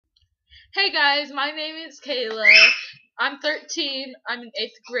Hey guys, my name is Kayla. I'm 13. I'm in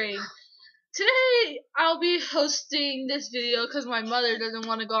 8th grade. Today I'll be hosting this video because my mother doesn't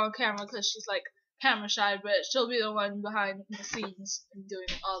want to go on camera because she's like camera shy, but she'll be the one behind the scenes and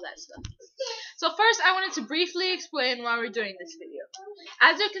doing all that stuff. So first I wanted to briefly explain why we're doing this video.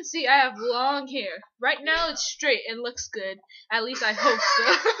 As you can see, I have long hair. Right now it's straight and looks good. At least I hope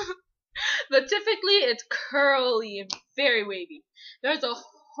so. But typically it's curly and very wavy. There's a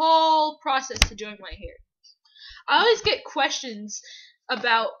whole process to doing my hair. I always get questions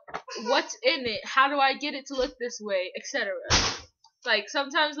about what's in it, how do I get it to look this way, etc. Like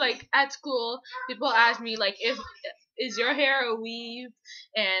sometimes like at school people ask me like if is your hair a weave,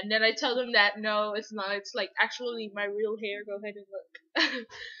 and then I tell them that no, it's not, it's like actually my real hair, go ahead and look.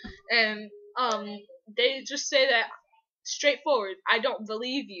 And they just say that straightforward, I don't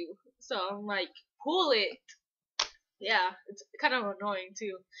believe you. So I'm like, pull it. Yeah, it's kind of annoying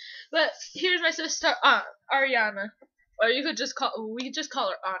too. But here's my sister, Ariana, or we could just call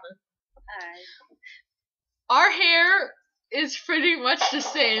her Anna. Our hair is pretty much the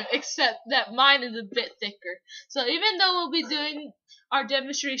same, except that mine is a bit thicker. So even though we'll be doing our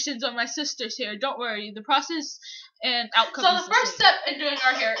demonstrations on my sister's hair, don't worry, the process and outcome. So the first step in doing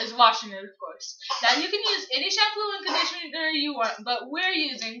our hair is washing it, of course. Now you can use any shampoo and conditioner you want, but we're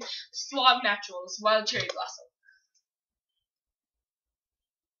using Suave Naturals Wild Cherry Blossom.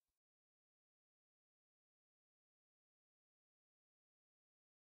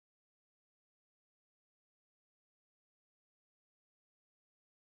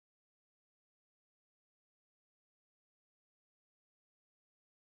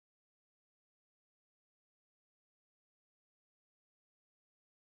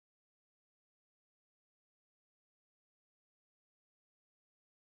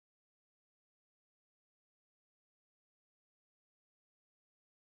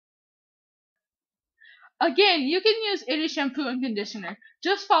 Again, you can use any shampoo and conditioner.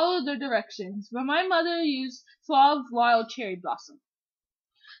 Just follow the directions. But my mother used Suave Wild Cherry Blossom.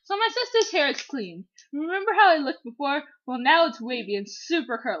 So my sister's hair is clean. Remember how it looked before? Well, now it's wavy and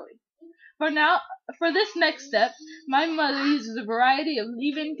super curly. For this next step, my mother uses a variety of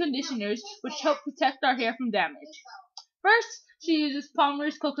leave-in conditioners which help protect our hair from damage. First, she uses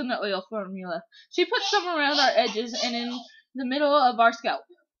Palmer's coconut oil formula. She puts some around our edges and in the middle of our scalp.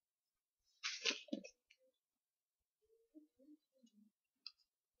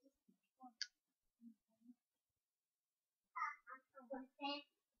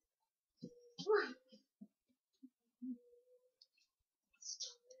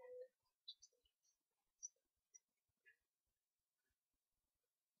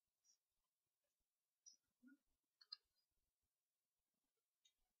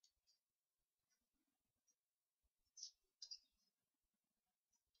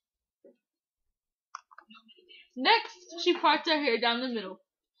 Next, she parts her hair down the middle.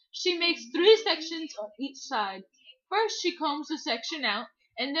 She makes 3 sections on each side. First, she combs the section out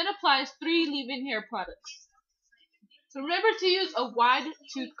and then applies 3 leave-in hair products. So remember to use a wide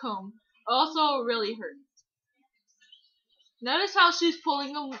tooth comb. Also really hurts. Notice how she's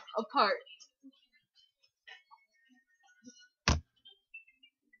pulling them apart.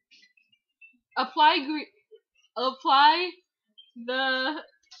 Apply the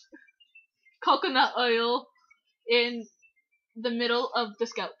coconut oil in the middle of the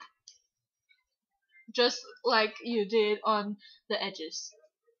scalp, just like you did on the edges.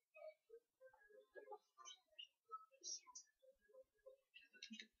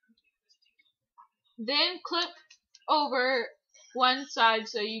 Then clip over one side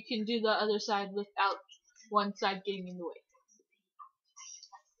so you can do the other side without one side getting in the way.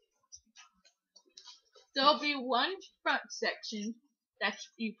 There'll be one front section that's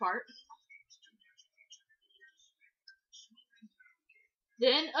you part,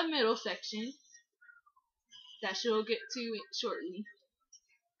 then a middle section that she'll get to it shortly.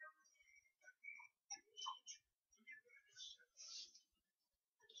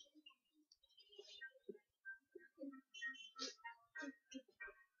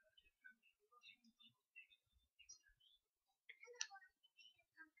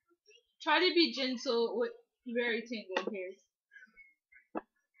 Try to be gentle with very tangled hairs.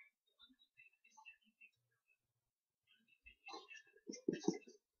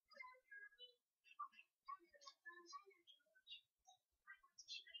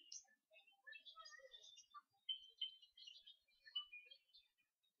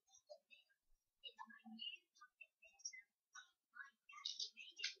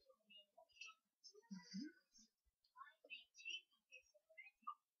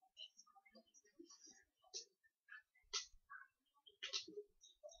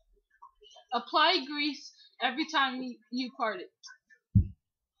 Apply grease every time you part it.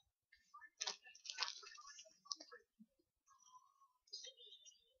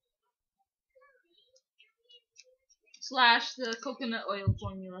 Slash the coconut oil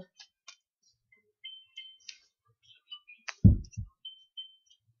formula.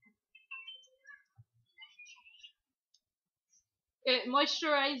 It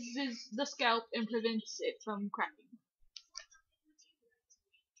moisturizes the scalp and prevents it from cracking.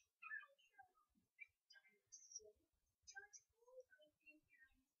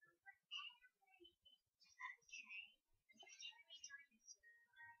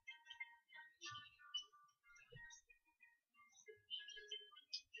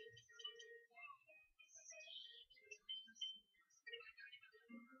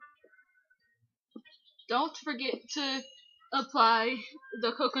 Don't forget to apply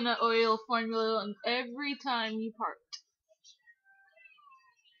the coconut oil formula on every time you part.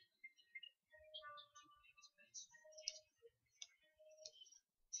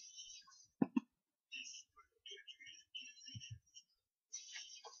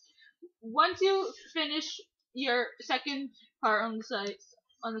 Once you finish your second part on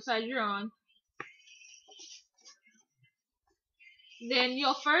the side you're on, then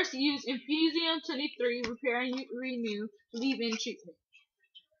you'll first use Infusium 23 Repair and Renew Leave-In Treatment.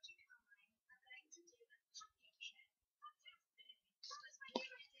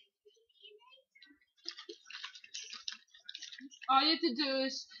 All you have to do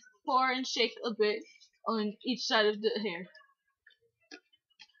is pour and shake a bit on each side of the hair.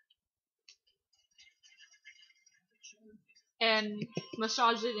 And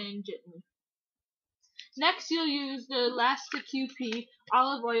massage it in gently. Next, you'll use the Elastic QP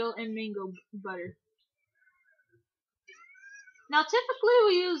olive oil and mango butter. Now, typically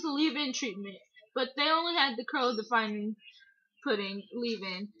we use the leave-in treatment, but they only had the curl defining pudding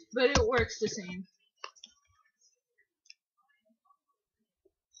leave-in, but it works the same.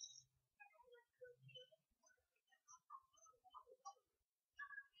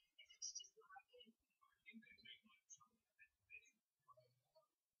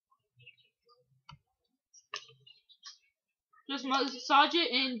 Just massage it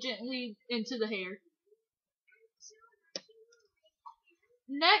in gently into the hair.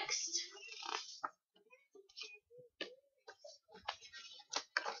 Next,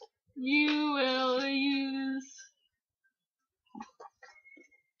 you will use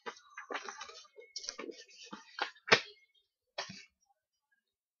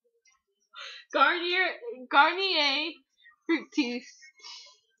Garnier Fructis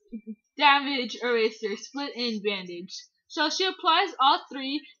Damage Eraser Split End Bandage. So she applies all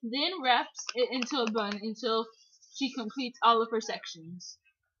three, then wraps it into a bun until she completes all of her sections.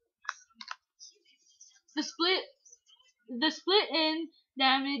 The split end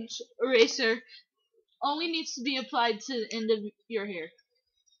damage eraser only needs to be applied to the end of your hair.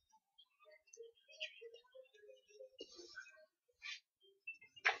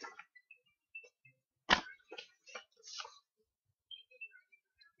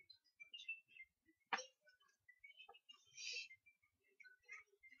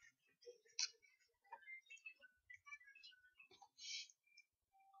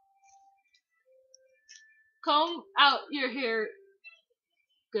 Comb out your hair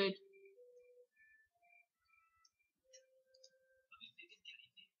good.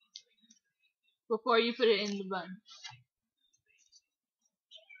 Before you put it in the bun.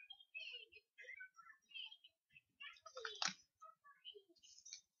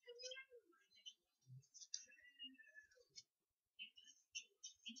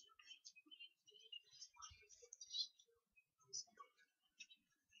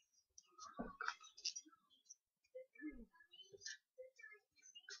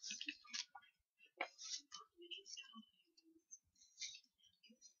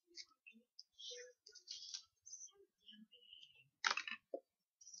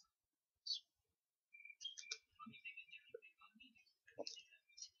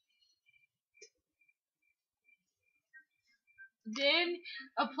 Then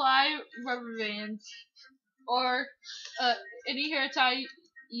apply rubber bands or any hair tie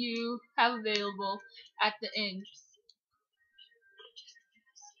you have available at the end.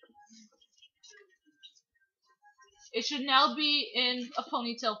 It should now be in a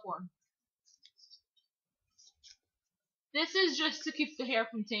ponytail form. This is just to keep the hair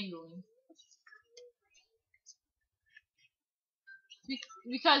from tangling.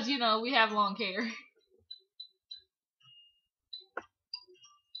 Because, we have long hair.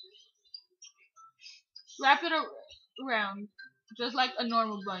 Wrap it around, just like a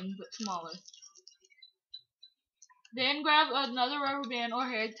normal bun, but smaller. Then grab another rubber band or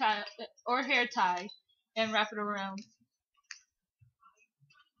hair tie and wrap it around.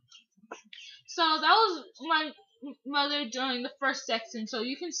 So that was my mother during the first section, so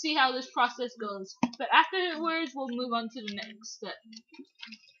you can see how this process goes. But afterwards, we'll move on to the next step.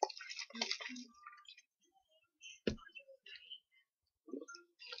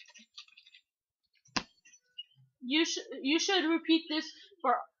 You should repeat this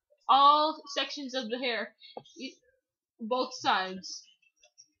for all sections of the hair, both sides.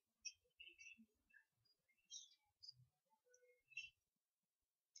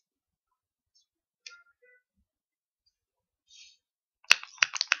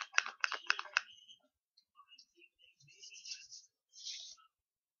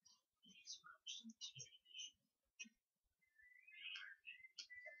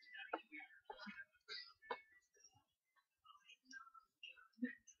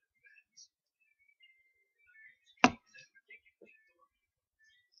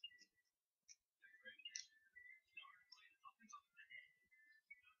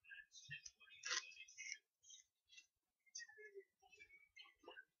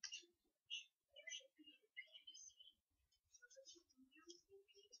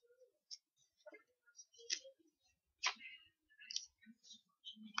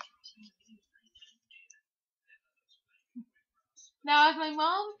 Now, if my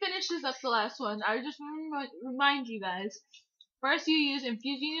mom finishes up the last one, I just want to remind you guys. First, you use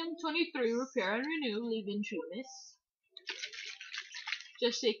Infusion 23 Repair and Renew Leave-In Treatment.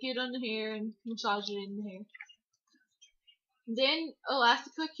 Just shake it on the hair and massage it in the hair. Then,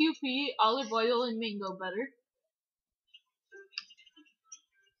 Elastica QP Olive Oil and Mango Butter.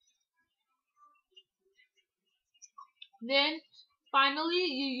 Then, finally,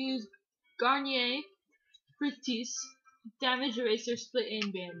 you use Garnier Fructis Damage Eraser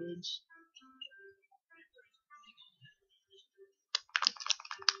Split-In Bandage.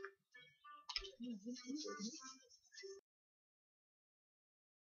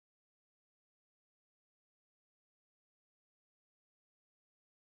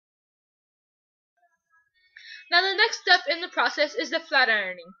 Now the next step in the process is the flat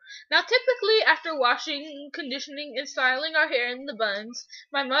ironing. Now typically after washing, conditioning, and styling our hair in the buns,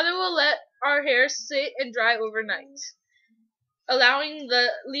 my mother will let our hair sit and dry overnight, allowing the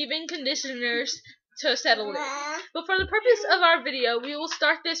leave-in conditioners to settle in. But for the purpose of our video, we will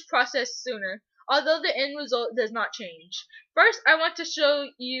start this process sooner, although the end result does not change. First, I want to show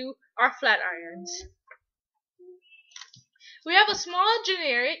you our flat irons. We have a small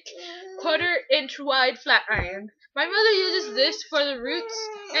generic 1/4 inch wide flat iron. My mother uses this for the roots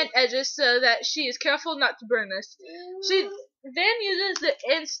and edges so that she is careful not to burn us. She then uses the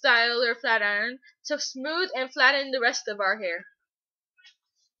Instyler flat iron to smooth and flatten the rest of our hair.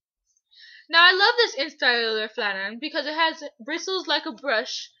 Now I love this Instyler flat iron because it has bristles like a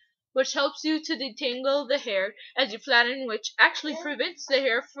brush, which helps you to detangle the hair as you flatten, which actually prevents the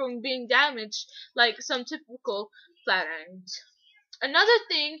hair from being damaged like some typical flat irons. Another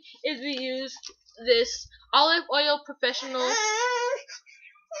thing is we use this Olive Oil Professional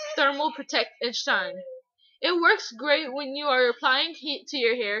Thermal Protect and Shine. It works great when you are applying heat to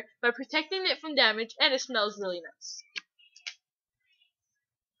your hair by protecting it from damage, and it smells really nice.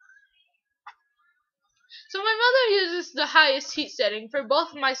 So my mother uses the highest heat setting for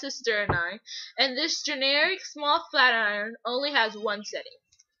both my sister and I, and this generic small flat iron only has one setting.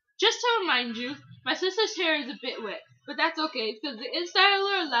 Just to remind you, my sister's hair is a bit wet, but that's okay because the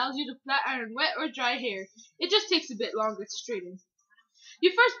Instyler allows you to flat iron wet or dry hair. It just takes a bit longer to straighten.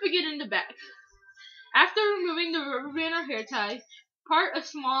 You first begin in the back. After removing the rubber band or hair tie, part a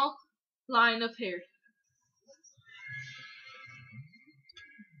small line of hair.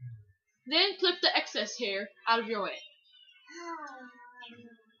 Then clip the excess hair out of your way.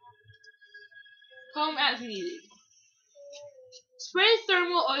 Comb as needed. Spray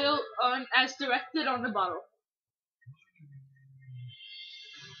thermal oil on as directed on the bottle.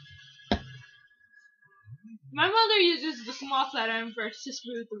 My mother uses the small flat iron first to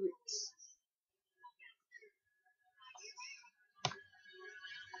smooth the roots.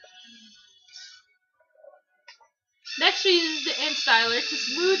 Next she uses the Instyler to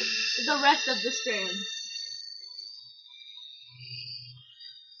smooth the rest of the strands.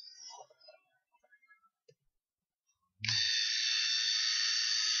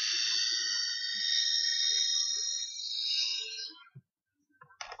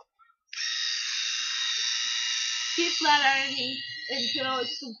 Keep flat ironing until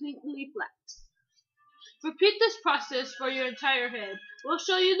it's completely flat. Repeat this process for your entire head. We'll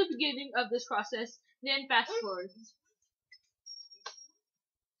show you the beginning of this process, then fast forward.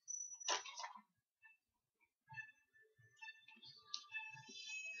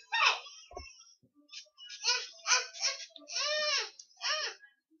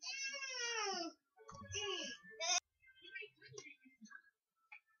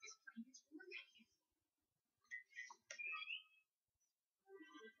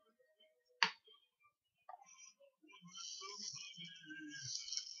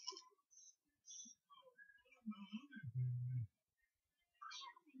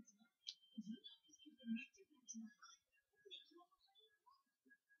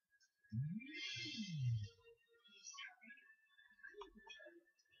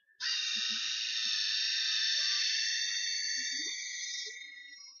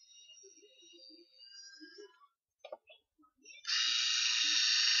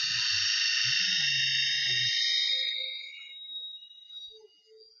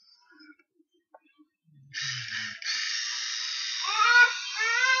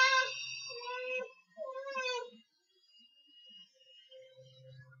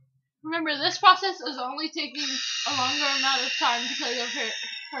 Remember, this process is only taking a longer amount of time because of her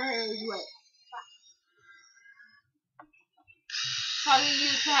hair is wet, causing you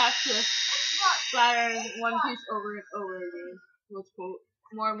to have to flat iron one piece over and over again,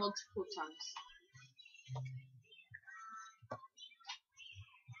 multiple times.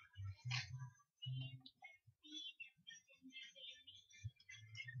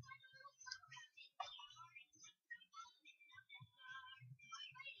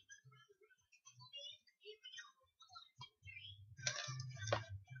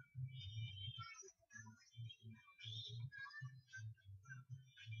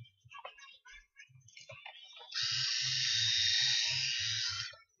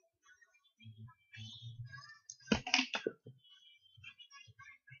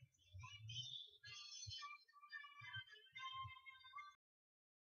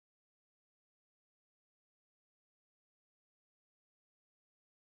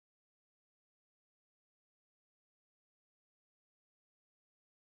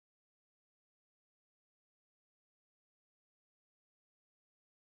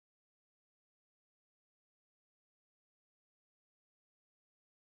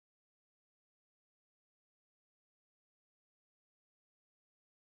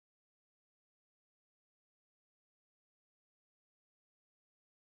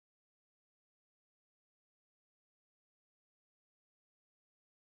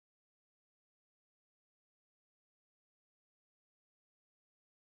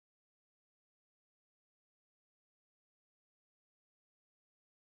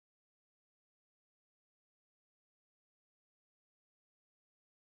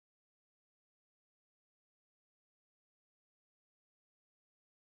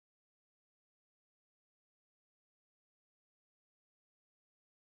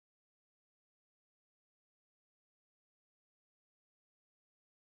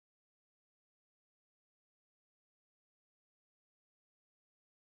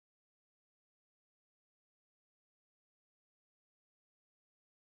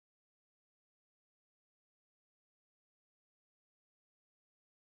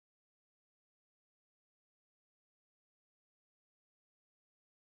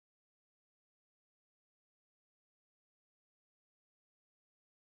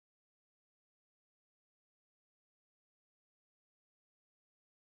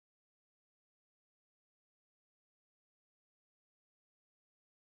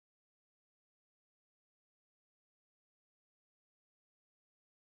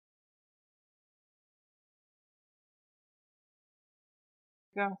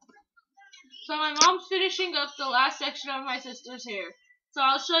 Go. So my mom's finishing up the last section of my sister's hair. So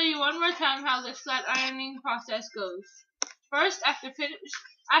I'll show you one more time how this flat ironing process goes. First, after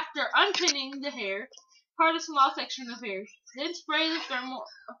unpinning the hair, part a small section of hair. Then spray the thermal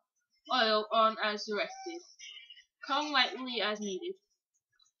oil on as directed. Comb lightly as needed.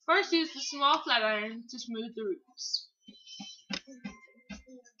 First, use the small flat iron to smooth the roots.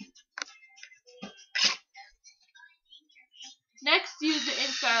 Next, use the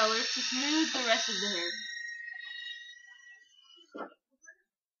Instyler to smooth the rest of the hair.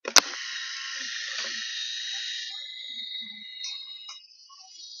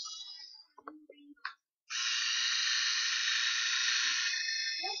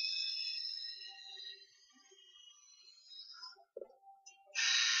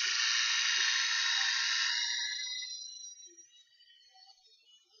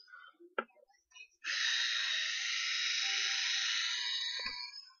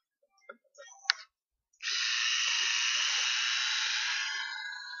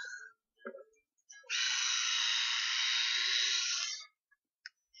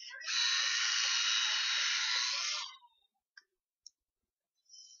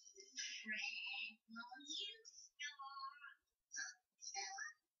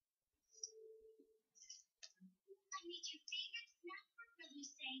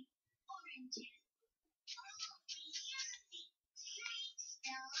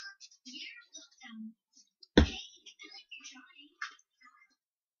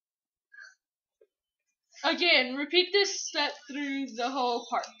 Again, repeat this step through the whole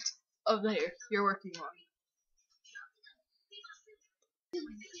part of the hair you're working on.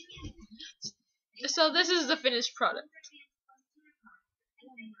 So this is the finished product.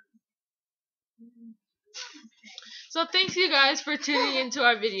 So thanks you guys for tuning into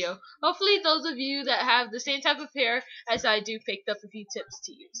our video. Hopefully those of you that have the same type of hair as I do picked up a few tips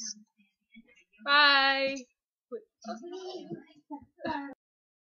to use. Bye!